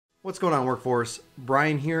What's going on, workforce?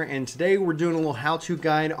 Brian here, and today we're doing a little how-to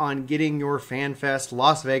guide on getting your FanFest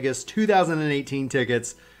Las Vegas 2018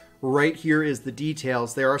 tickets. Right here is the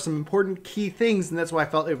details. There are some important key things, and that's why I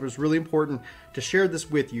felt it was really important to share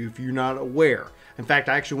this with you if you're not aware. In fact,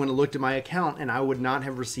 I actually went and looked at my account, and I would not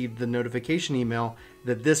have received the notification email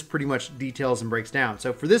that this pretty much details and breaks down.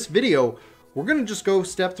 So for this video, we're going to just go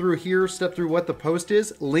step through what the post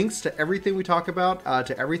is. Links to everything we talk about,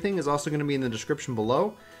 to everything, is also going to be in the description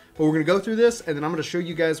below. But we're going to go through this, and then I'm going to show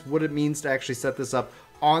you guys what it means to actually set this up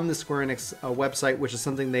on the Square Enix website, which is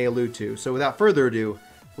something they allude to. So without further ado,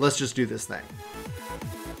 let's just do this thing.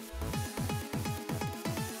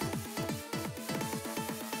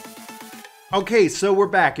 Okay, so we're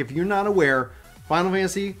back. If you're not aware, Final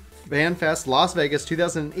Fantasy FanFest Las Vegas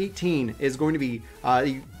 2018 is going to be,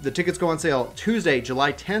 the tickets go on sale Tuesday,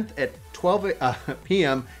 July 10th at 12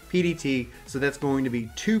 p.m. PDT. So that's going to be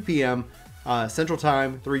 2 p.m. Central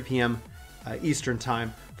Time, 3 p.m. Eastern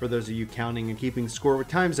Time, for those of you counting and keeping score with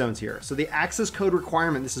time zones here. So the access code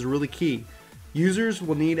requirement, this is really key. Users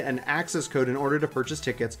will need an access code in order to purchase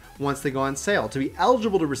tickets once they go on sale. To be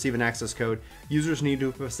eligible to receive an access code, users need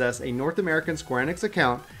to possess a North American Square Enix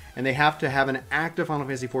account, and they have to have an active Final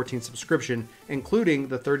Fantasy XIV subscription, including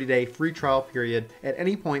the 30-day free trial period at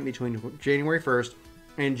any point between January 1st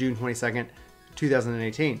and June 22nd,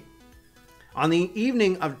 2018. On the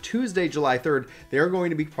evening of Tuesday, July 3rd, they are going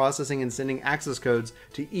to be processing and sending access codes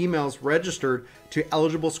to emails registered to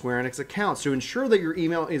eligible Square Enix accounts. To ensure that your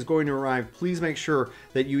email is going to arrive, please make sure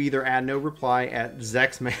that you either add no reply at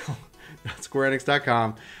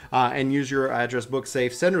zexmail.squareenix.com and use your address book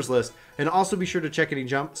safe senders list, and also be sure to check any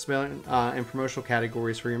junk, spam, and promotional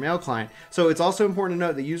categories for your mail client. So it's also important to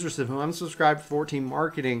note that users who unsubscribe to 14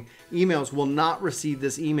 marketing emails will not receive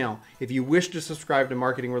this email. If you wish to subscribe to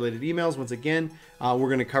marketing related emails, once again, we're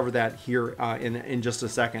going to cover that here in just a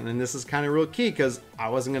second. And this is kind of real key because I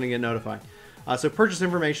wasn't going to get notified. So purchase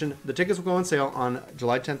information, the tickets will go on sale on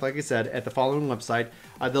July 10th, like I said, at the following website.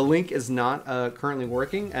 The link is not currently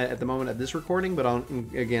working at the moment of this recording, but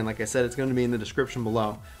again, like I said, it's going to be in the description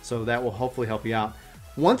below. So that will hopefully help you out.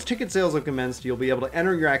 Once ticket sales have commenced, you'll be able to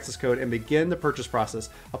enter your access code and begin the purchase process.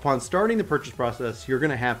 Upon starting the purchase process, you're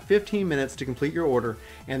going to have 15 minutes to complete your order,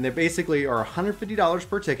 and they basically are $150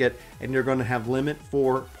 per ticket, and you're going to have limit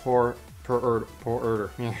per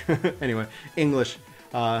order. Anyway, English.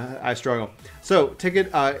 I struggle. So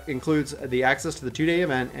ticket includes the access to the 2-day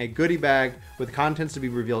event, a goodie bag with contents to be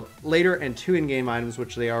revealed later, and 2 in-game items,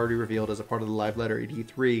 which they already revealed as a part of the live letter at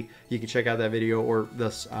E3. You can check out that video or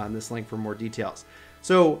this link for more details.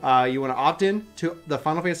 So you want to opt in to the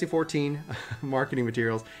Final Fantasy XIV marketing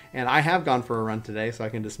materials, and I have gone for a run today, so I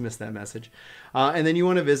can dismiss that message. And then you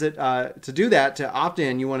want to visit, to do that, to opt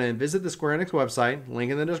in, you want to visit the Square Enix website,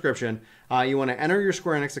 link in the description. You want to enter your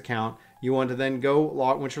Square Enix account. You want to then go,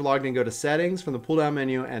 once you're logged in, go to settings from the pull-down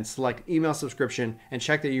menu and select email subscription, and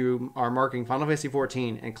check that you are marking Final Fantasy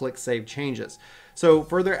XIV and click Save Changes. So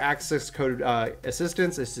further access code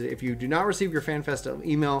assistance is if you do not receive your FanFest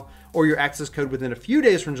email or your access code within a few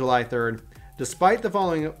days from July 3rd, despite the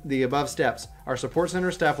following the above steps, our support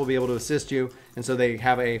center staff will be able to assist you. And so they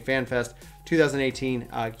have a FanFest 2018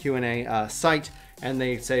 Q&A site, and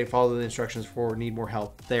they say follow the instructions for need more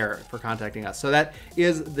help there for contacting us. So that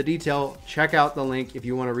is the detail. Check out the link if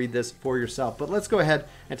you want to read this for yourself. But let's go ahead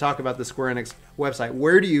and talk about the Square Enix website.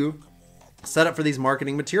 Where do you set up for these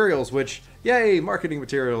marketing materials? Which, yay, marketing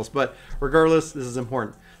materials. But regardless, this is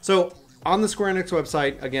important. So on the Square Enix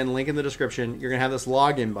website, again, link in the description, you're going to have this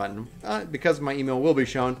login button. Because my email will be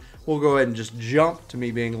shown, we'll go ahead and just jump to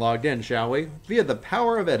me being logged in, shall we? Via the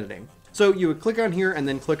power of editing. So you would click on here and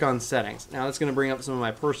then click on settings. Now that's going to bring up some of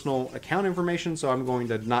my personal account information, so I'm going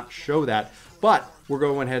to not show that, but we're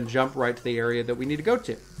going ahead and jump right to the area that we need to go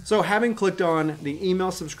to. So having clicked on the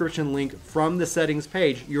email subscription link from the settings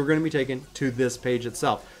page, you're going to be taken to this page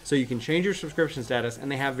itself. So you can change your subscription status,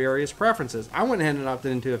 and they have various preferences. I went ahead and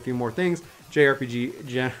opted into a few more things: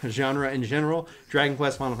 JRPG genre in general, Dragon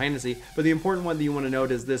Quest, Final Fantasy. But the important one that you want to note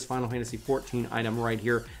is this Final Fantasy XIV item right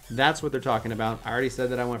here. That's what they're talking about. I already said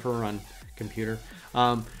that I went for a run, computer.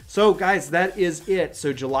 So guys, that is it.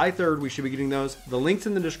 So July 3rd, we should be getting those. The link's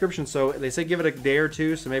in the description. So they say give it a day or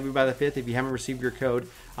two. So maybe by the 5th, if you haven't received your code,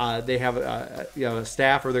 they have a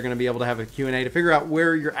staff, or they're going to be able to have a Q&A to figure out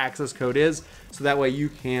where your access code is. So that way you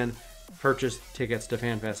can purchase tickets to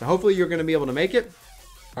FanFest. So hopefully you're going to be able to make it.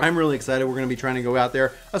 I'm really excited. We're going to be trying to go out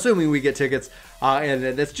there, assuming we get tickets, and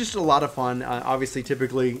it's just a lot of fun. Obviously,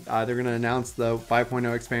 typically, they're going to announce the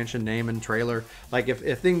 5.0 expansion name and trailer. Like,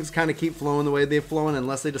 if things kind of keep flowing the way they've flown,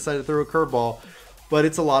 unless they decide to throw a curveball, but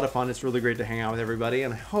it's a lot of fun. It's really great to hang out with everybody,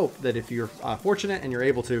 and I hope that if you're fortunate and you're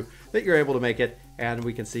able to, that you're able to make it, and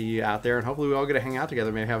we can see you out there, and hopefully we all get to hang out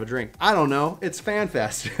together, maybe have a drink. I don't know. It's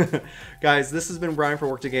FanFest. Guys, this has been Brian for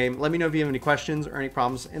Work to Game. Let me know if you have any questions or any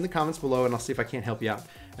problems in the comments below, and I'll see if I can't help you out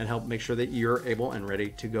and help make sure that you're able and ready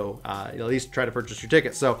to go at least try to purchase your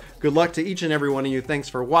ticket. So good luck to each and every one of you. Thanks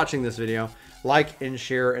for watching this video. Like and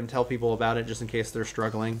share and tell people about it just in case they're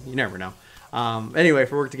struggling. You never know. Anyway,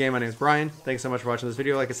 for Work to Game, my name is Brian. Thanks so much for watching this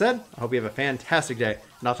video. Like I said, I hope you have a fantastic day,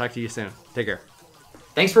 and I'll talk to you soon. Take care.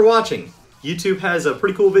 Thanks for watching. YouTube has a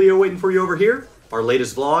pretty cool video waiting for you over here. Our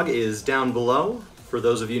latest vlog is down below. For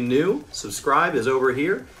those of you new, subscribe is over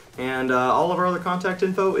here. And all of our other contact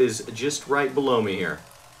info is just right below me here.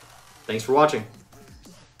 Thanks for watching.